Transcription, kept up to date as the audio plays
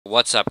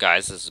What's up,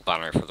 guys? This is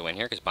Binary for the win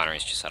here, because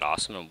Binary's just said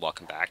awesome, and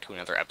welcome back to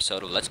another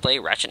episode of Let's Play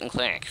Ratchet and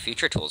Clank: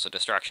 Future Tools of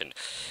Destruction.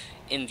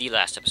 In the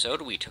last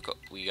episode, we took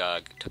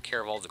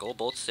care of all the gold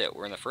bolts that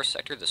were in the first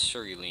sector, the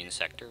cerulean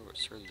sector.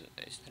 Isn't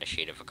that a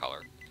shade of a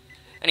color?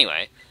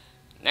 Anyway,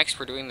 next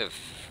we're doing the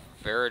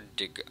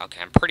veridi.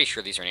 Okay, I'm pretty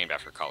sure these are named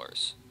after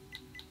colors.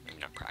 Maybe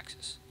not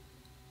Praxis,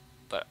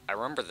 but I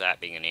remember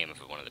that being a name of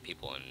one of the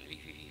people in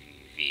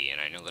VVVVV,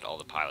 and I know that all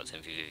the pilots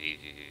in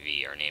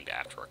VVVVV are named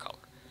after a color.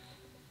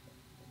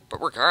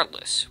 But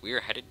regardless, we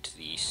are headed to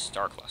the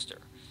star cluster,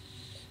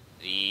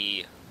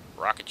 the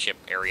rocket ship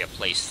area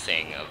place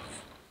thing of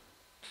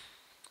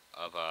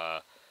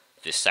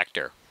this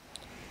sector.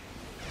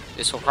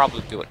 This will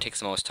probably be what takes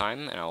the most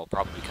time, and I will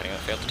probably be cutting out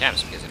failed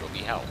attempts because it will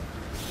be hell.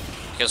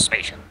 Because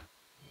spaceship.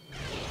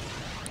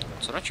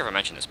 So I'm not sure if I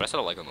mentioned this, but I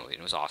saw a Lego movie and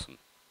it was awesome.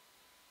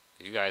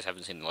 If you guys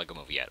haven't seen the Lego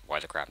movie yet, why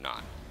the crap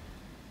not?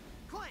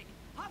 Clank,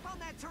 hop on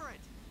that turret.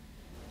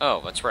 Oh,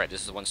 that's right.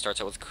 This is the one that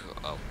starts out with.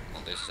 Oh,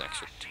 well, there's an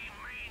extra.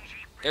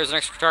 There's an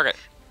extra target.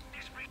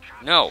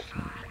 No.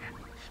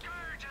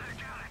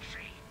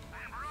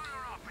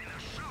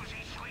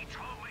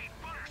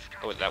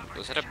 Oh,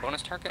 was that a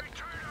bonus target?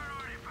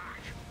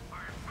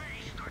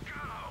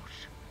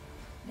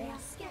 They are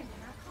scanning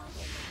our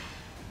cargo.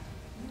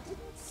 You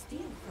didn't steal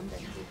from them,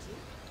 did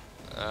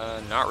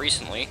you? Not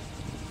recently.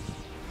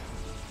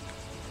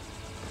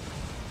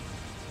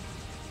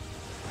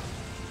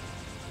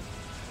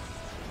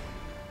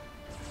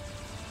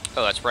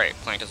 Oh, that's right.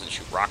 Clank doesn't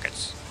shoot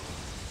rockets.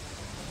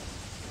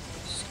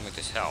 This is gonna make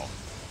this hell.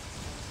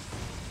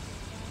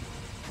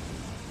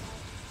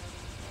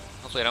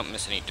 Hopefully I don't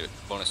miss any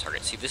bonus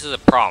targets. See, this is a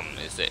problem,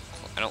 is that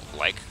I don't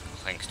like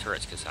Clank's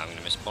turrets, because I'm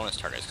gonna miss bonus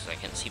targets, because I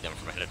can't see them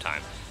from ahead of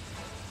time.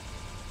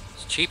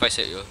 It's cheap, I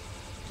say.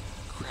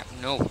 Crap,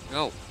 no,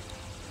 no.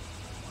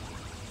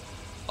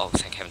 Oh,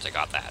 thank heavens I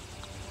got that.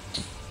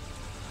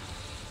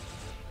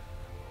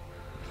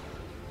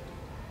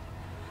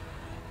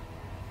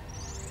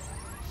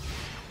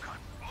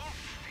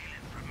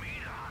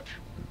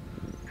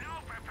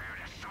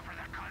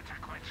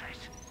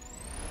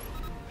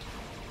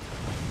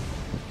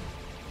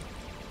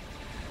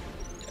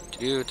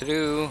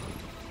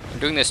 I'm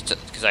doing this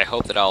because I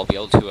hope that I'll be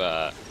able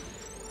to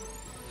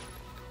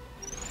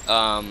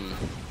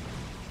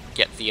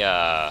get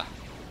the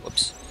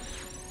whoops,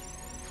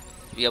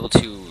 be able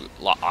to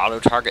auto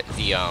target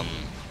the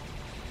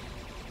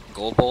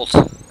gold bolt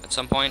at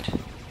some point.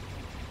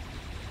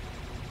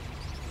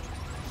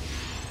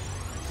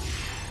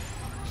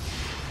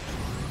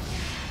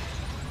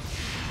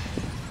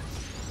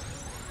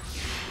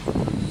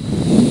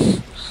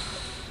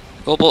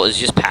 Gold bolt is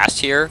just past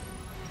here.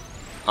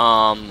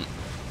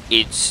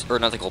 Or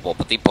not the gold bolt,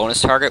 but the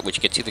bonus target,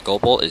 which gets you the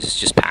gold bolt, is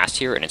just past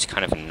here, and it's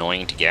kind of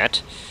annoying to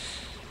get.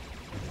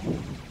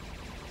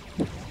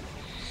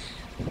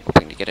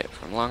 Hoping to get it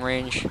from long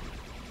range.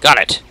 Got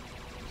it!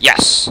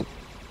 Yes!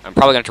 I'm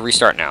probably going to have to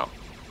restart now.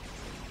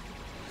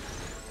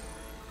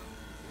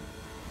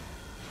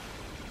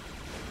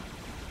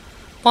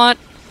 What?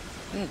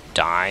 Didn't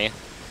die.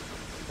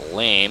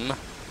 Lame.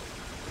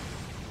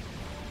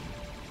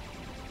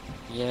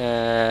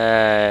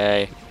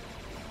 Yay!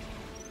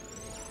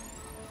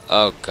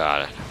 Oh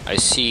god, I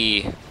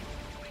see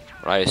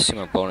what I assume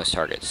are bonus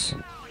targets.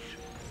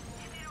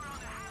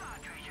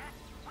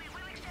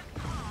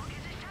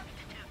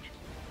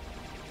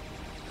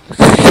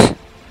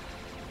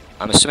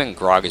 I'm assuming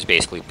grog is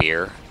basically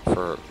beer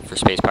for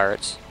space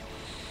pirates.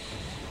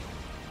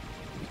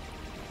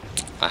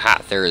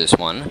 Aha, there is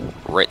one.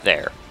 Right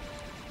there.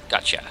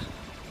 Gotcha.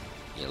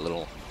 You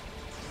little...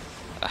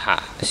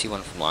 Aha, I see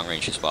one from long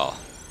range as well.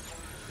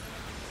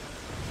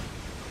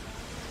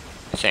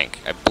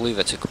 I believe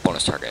that's a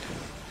bonus target.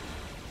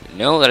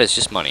 No, that is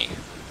just money.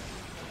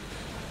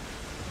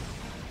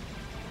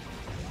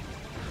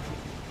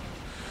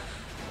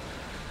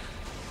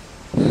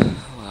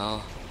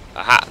 Well,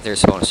 aha,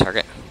 there's a bonus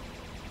target.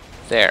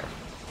 There.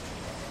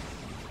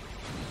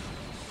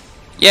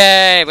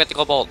 Yay, we got the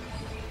gold bolt.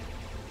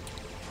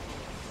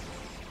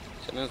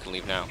 So maybe we can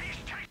leave now.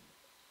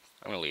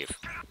 I'm gonna leave.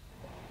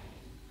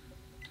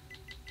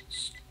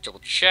 Let's double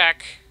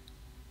check.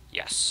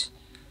 Yes.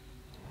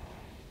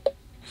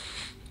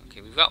 Okay,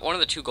 we've got one of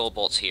the two gold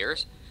bolts here,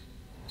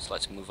 so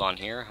let's move on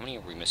here. How many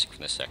are we missing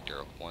from this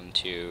sector? 1,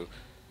 2,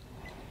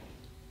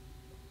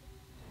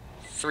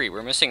 3.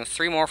 We're missing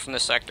 3 more from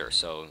this sector,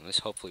 so this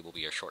hopefully will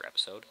be a short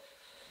episode.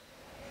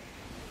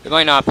 It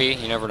might not be,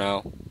 you never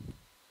know.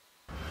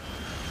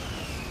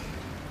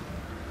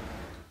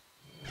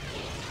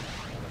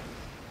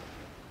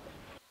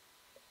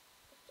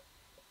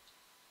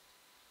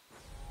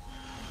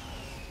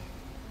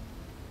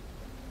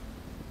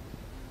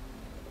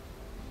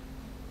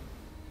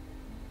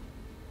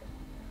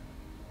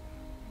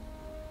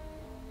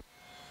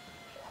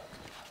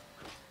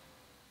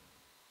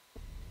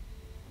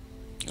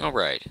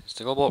 Alright, so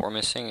the gold bolt we're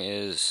missing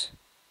is...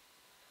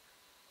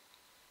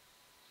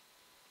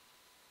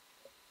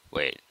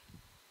 Wait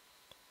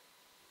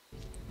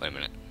a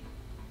minute.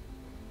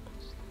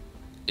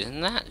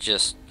 Isn't that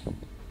just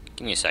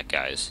Give me a sec,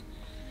 guys.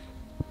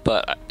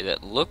 But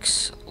it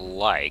looks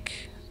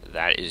like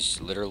that is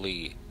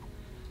literally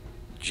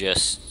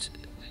just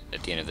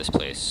at the end of this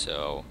place,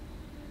 so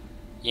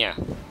yeah.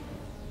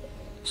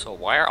 So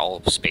why are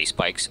all space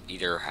bikes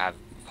either have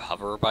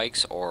hover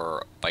bikes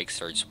or bikes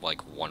that are just like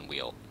one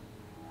wheel?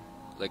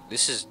 Like,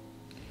 this is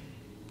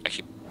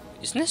actually,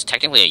 isn't this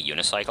technically a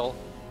unicycle?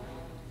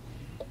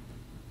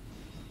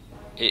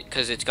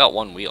 Because it's got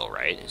one wheel,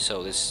 right?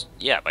 So this,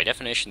 yeah, by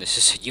definition, this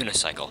is a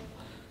unicycle.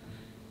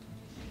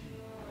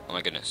 Oh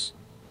my goodness.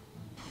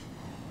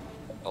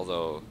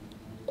 Although,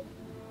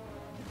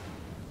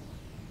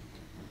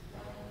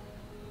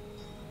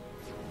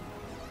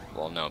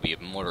 well, no, it'd be a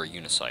motor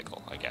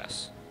unicycle, I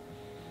guess.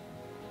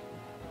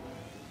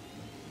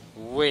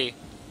 Wait.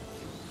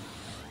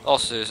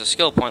 Also, there's a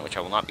skill point, which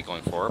I will not be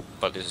going for,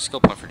 but there's a skill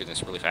point for doing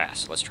this really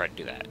fast. Let's try to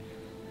do that.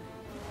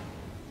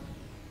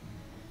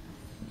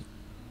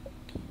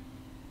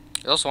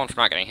 There's also one for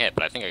not getting hit,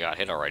 but I think I got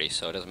hit already,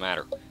 so it doesn't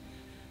matter.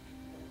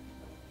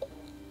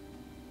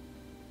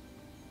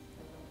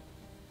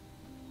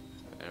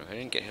 And if I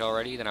didn't get hit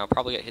already, then I'll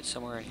probably get hit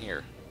somewhere in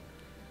here.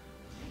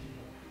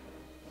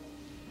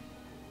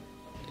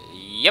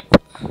 Yep.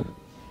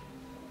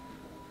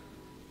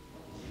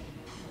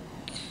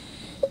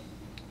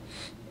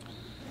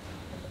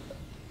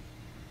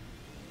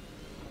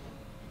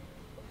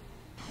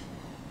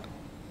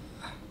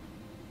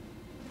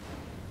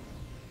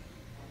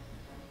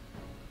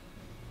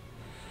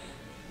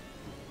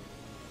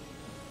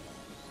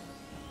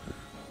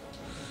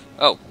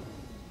 Oh.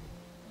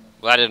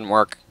 Well, that didn't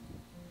work.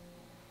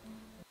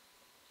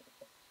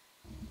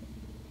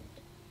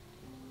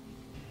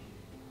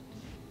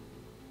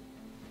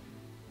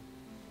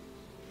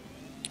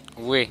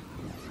 Wait.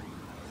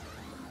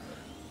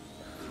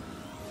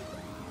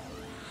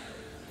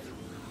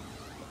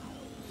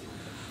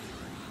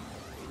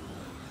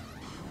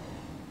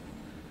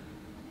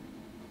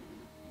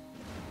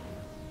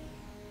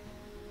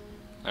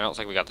 I don't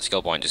think we got the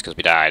skill point just because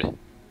we died.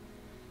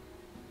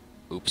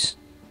 Oops.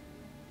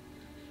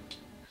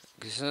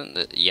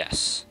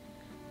 Yes.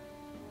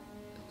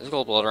 There's a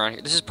gold bolt around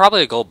here. This is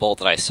probably a gold bolt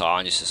that I saw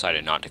and just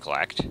decided not to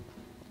collect.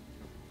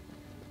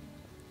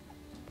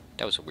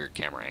 That was a weird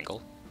camera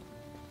angle.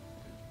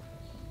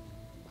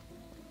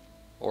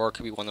 Or it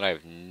could be one that I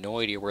have no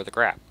idea where the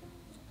grab.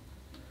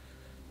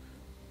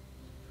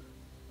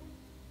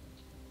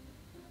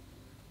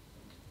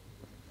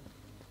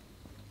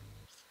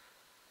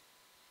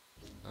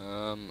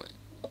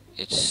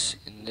 It's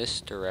in this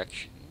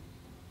direction.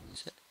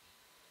 Is it?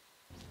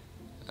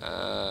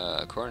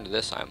 According to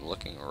this, I'm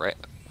looking right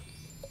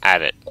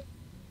at it.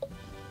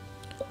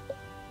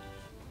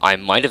 I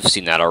might have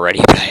seen that already,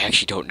 but I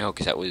actually don't know,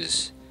 because that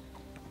was...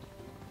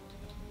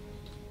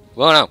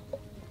 Well, no.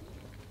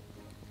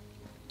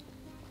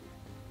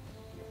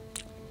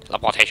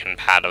 Teleportation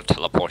pad of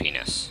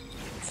teleportiness.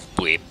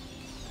 Bleep.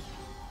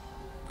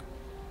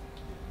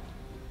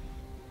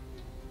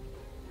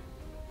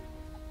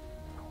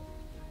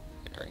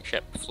 Entering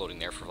ship, floating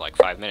there for like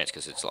 5 minutes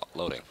because it's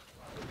loading.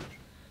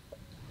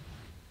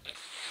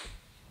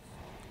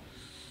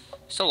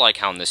 Still like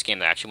how in this game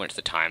they actually went to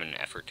the time and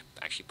effort to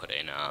actually put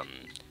in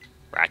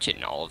Ratchet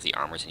and all of the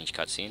armors in each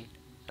cutscene.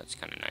 That's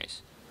kind of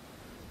nice.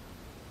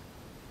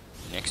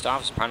 Next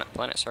off is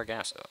Planet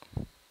Sargasso.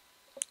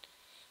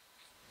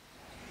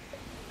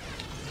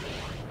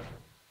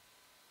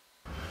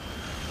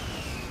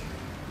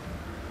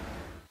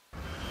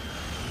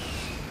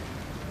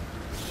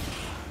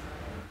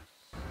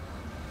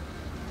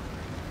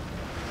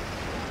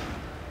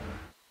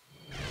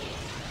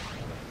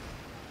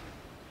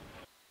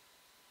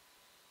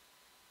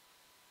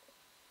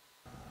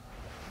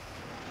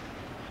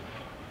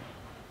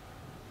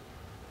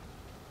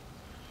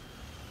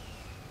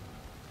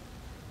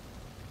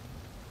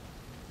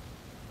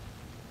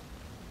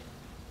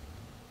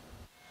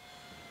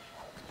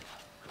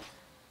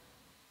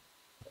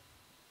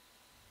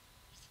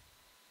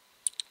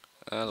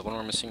 The one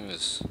we're missing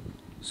is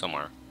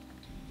somewhere.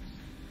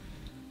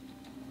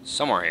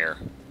 Somewhere here.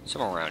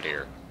 Somewhere around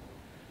here.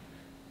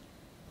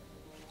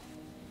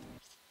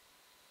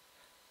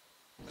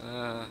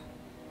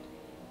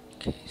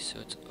 Okay, so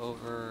it's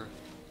over...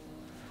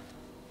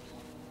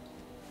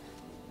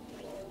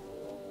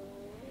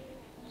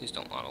 Please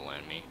don't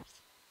auto-land me.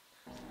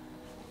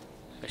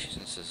 Especially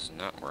since this is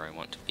not where I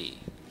want to be.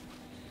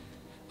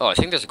 Oh, I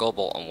think there's a gold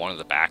bolt on one of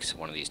the backs of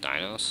one of these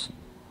dinos.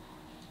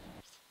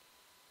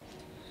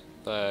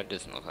 But it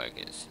doesn't look like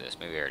it's this.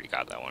 Maybe I already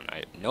got that one.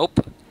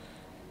 Nope.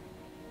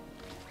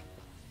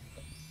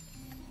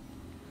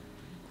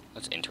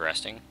 That's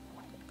interesting.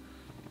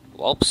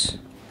 Whoops.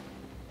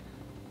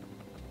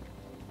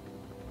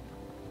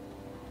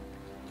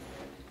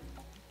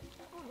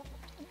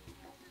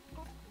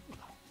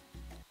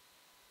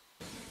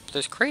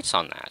 There's crates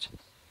on that.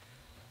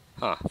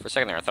 Huh. For a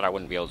second there, I thought I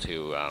wouldn't be able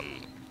to,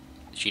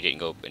 cheat it and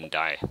go and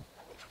die.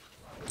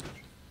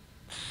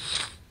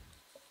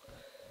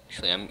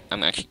 Actually,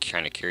 I'm actually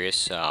kind of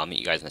curious. I'll meet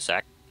you guys in a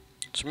sec.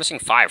 So we're missing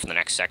 5 from the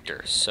next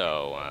sector.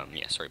 So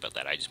yeah, sorry about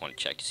that. I just want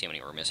to check to see how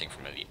many we're missing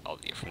from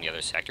the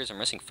other sectors. We're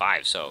missing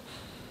 5. So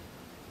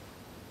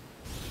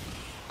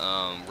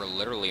we're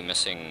literally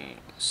missing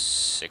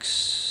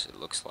 6. It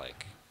looks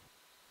like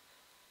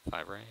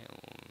 5, right?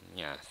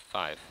 Yeah,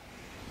 5.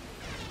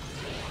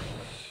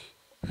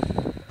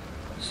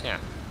 So yeah.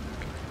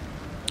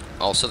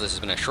 Also, this has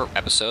been a short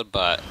episode,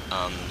 but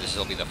this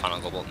will be the final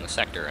goal in the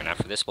sector, and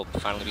after this, we'll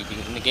finally be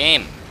beating the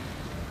game.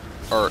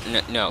 Or,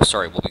 no,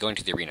 sorry, we'll be going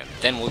to the arena.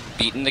 Then we'll be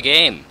beating the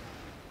game.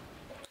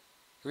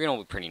 The arena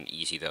will be pretty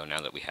easy, though,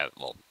 now that we have,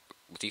 well,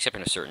 with the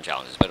exception of certain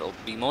challenges, but it'll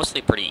be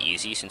mostly pretty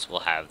easy since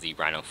we'll have the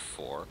Rhino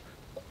 4.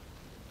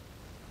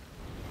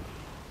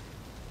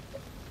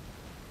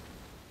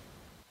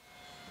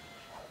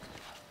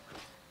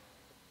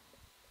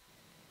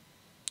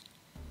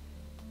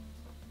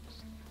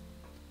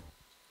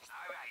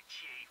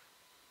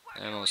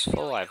 Ammo's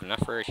full. I have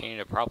enough veridi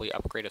to probably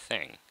upgrade a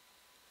thing.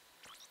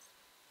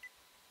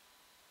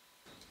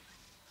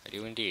 I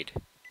do indeed.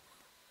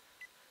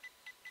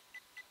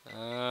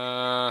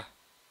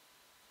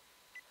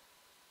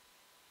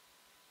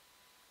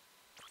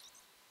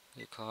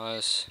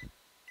 Because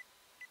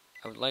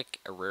I would like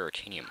a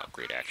raritanium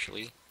upgrade,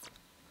 actually.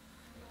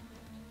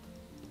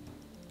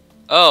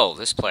 Oh,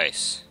 this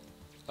place.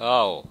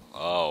 Oh.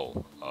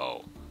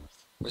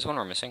 Where's the one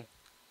we're missing?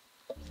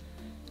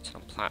 It's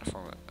on a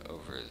platform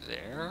over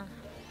there.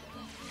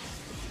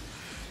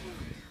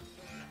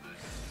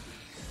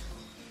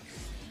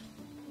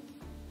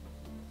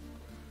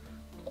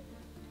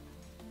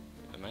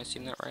 Am I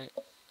seeing that right?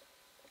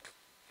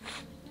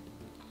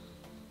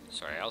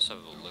 Sorry, I also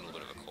have a little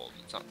bit of a cold.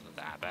 It's not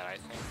that bad, I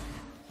think.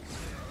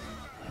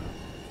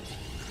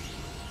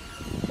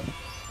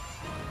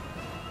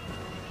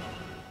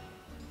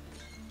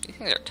 These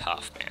things are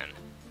tough, man.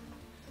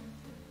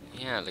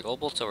 Yeah, the gold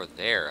bolt's over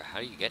there. How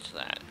do you get to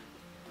that?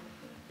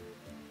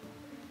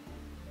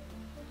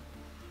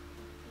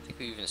 I think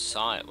we even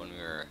saw it when we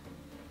were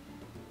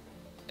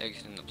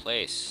exiting the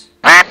place.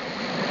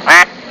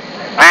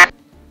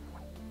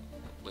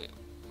 Wait.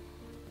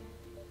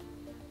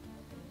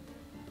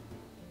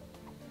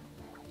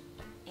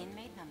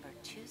 Inmate number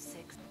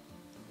 26.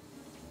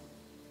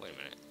 Wait a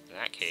minute. In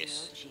that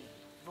case,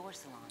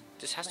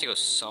 this has to go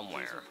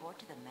somewhere,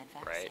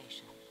 right?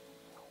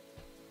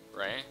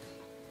 Right?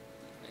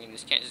 I mean,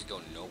 this can't just go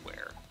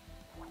nowhere.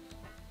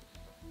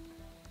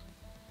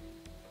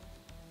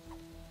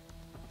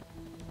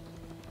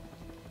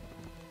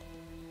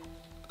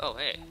 Oh,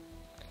 hey.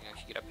 I can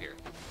actually get up here.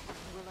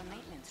 Will a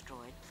maintenance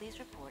droid please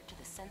report to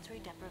the sensory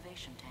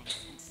deprivation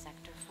tanks in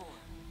Sector 4?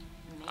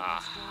 I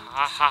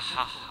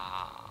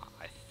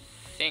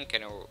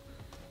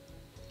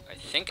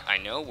think I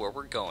know where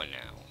we're going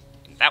now.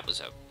 And that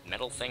was a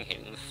metal thing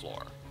hitting the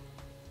floor.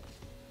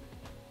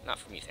 Not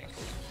for me,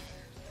 thankfully.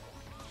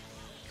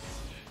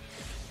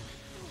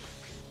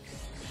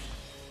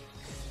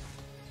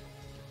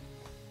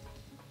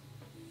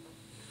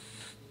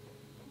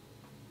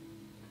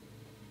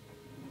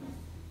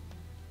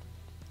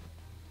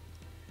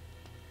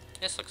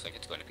 This looks like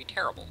it's going to be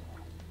terrible.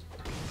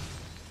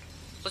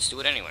 Let's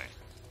do it anyway.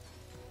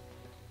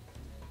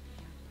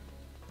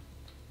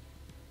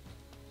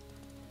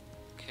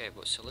 Okay,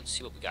 so let's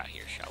see what we got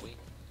here, shall we?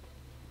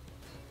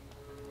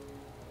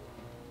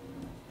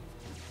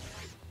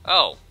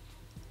 Oh!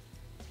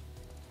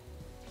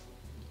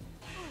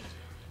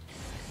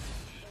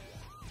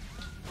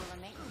 Will a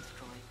maintenance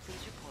droid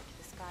please report to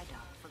the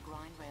Skydock for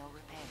grind rail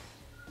repair?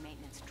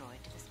 Maintenance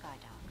droid to the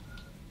Skydock.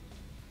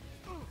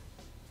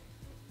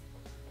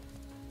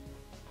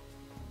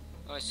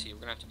 Oh, I see. We're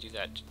gonna have to do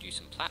that to do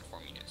some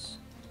platforminess.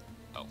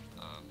 Oh,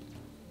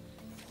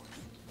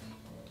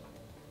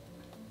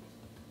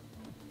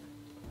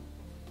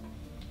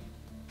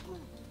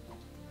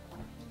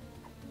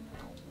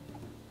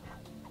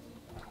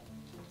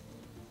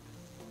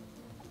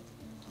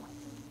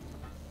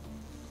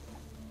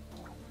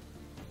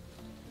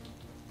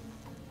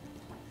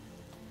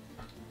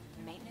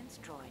 Maintenance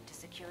droid to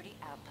security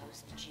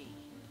outpost G.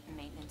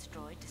 Maintenance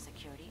droid to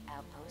security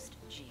outpost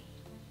G.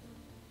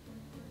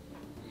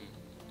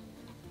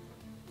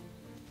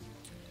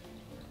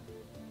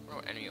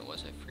 what enemy it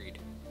was I freed?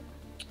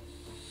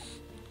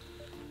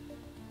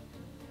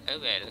 Oh,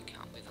 yeah, it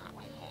can't be that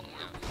one. Oh,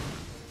 no.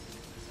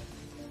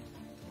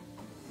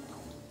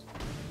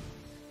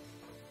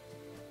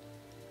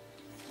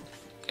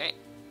 Okay,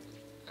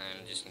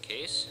 and just in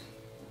case.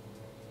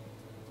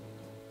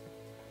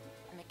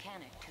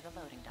 Mechanic to the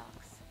loading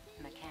docks.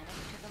 Mechanic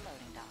to the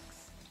loading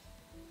docks.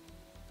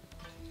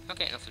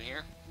 Okay, nothing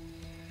here.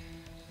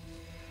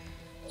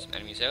 Some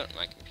enemies out,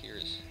 my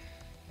computer's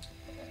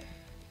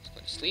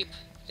going to sleep.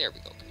 There we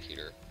go,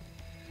 computer.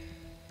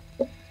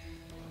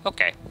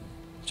 Okay.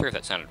 Sorry if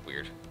that sounded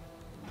weird.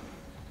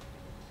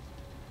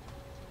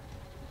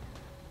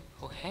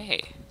 Oh,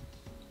 hey.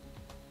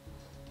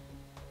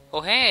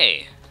 Oh,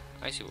 hey!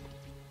 I see.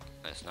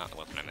 That's not the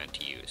weapon I meant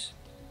to use.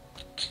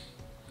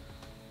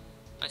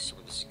 I see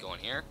where this is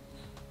going here.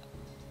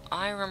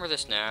 I remember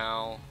this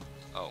now.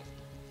 Oh.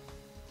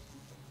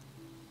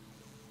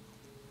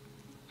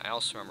 I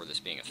also remember this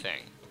being a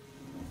thing.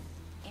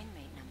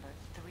 Inmate number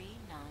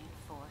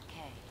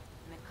 394K.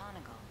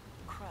 McGonagall.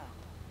 Crow.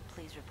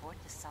 Please report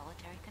to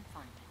solitary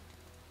confinement.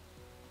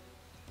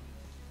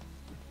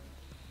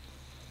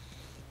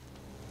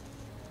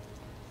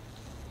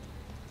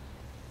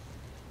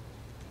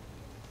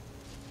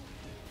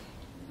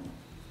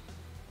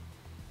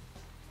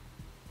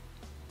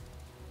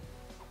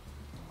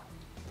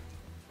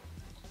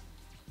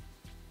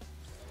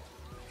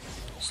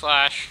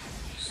 Slash.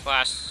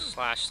 Slash.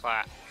 Slash.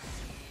 Slash.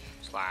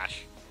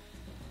 Slash.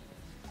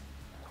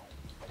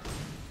 Is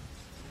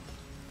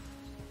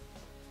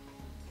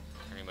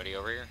there anybody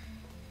over here?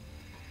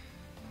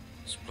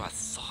 That's what I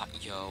thought,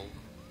 yo.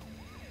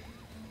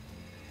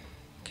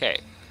 Okay.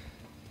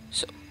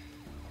 So.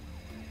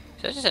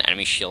 Is that just an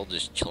enemy shield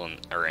just chilling,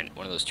 or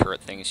one of those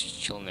turret things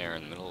just chilling there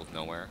in the middle of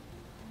nowhere?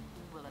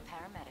 Will a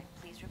paramedic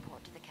please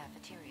report to the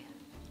cafeteria?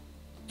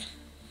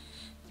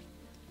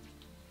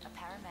 A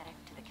paramedic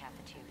to the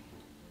cafeteria.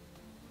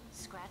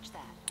 Scratch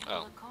that.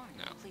 Oh, Will a coroner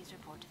no. please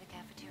report to the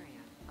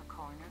cafeteria? A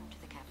coroner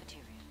to the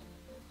cafeteria.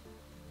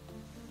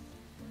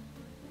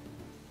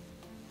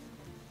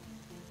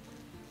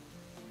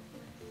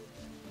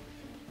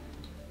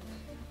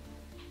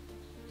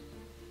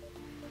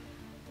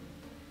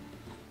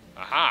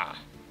 Aha!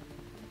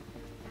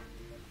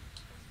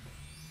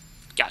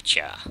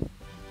 Gotcha!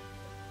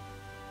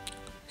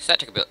 So that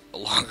took a bit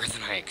longer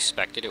than I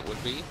expected it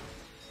would be.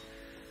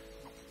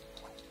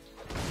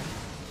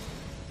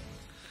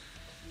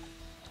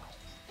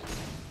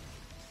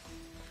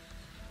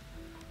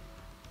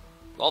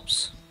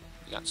 Whoops,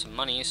 we got some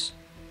monies.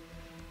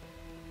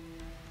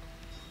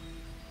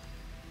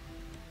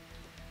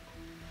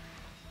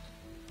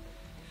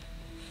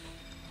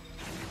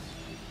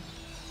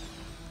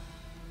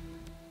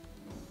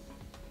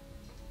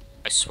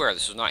 I swear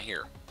this was not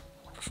here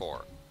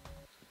before.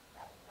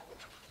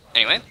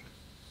 Anyway.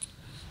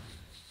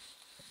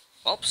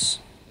 Whoops.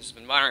 This has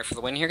been Binary for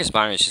the win here, because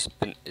Binary has just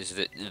been,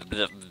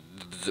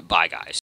 bye guys.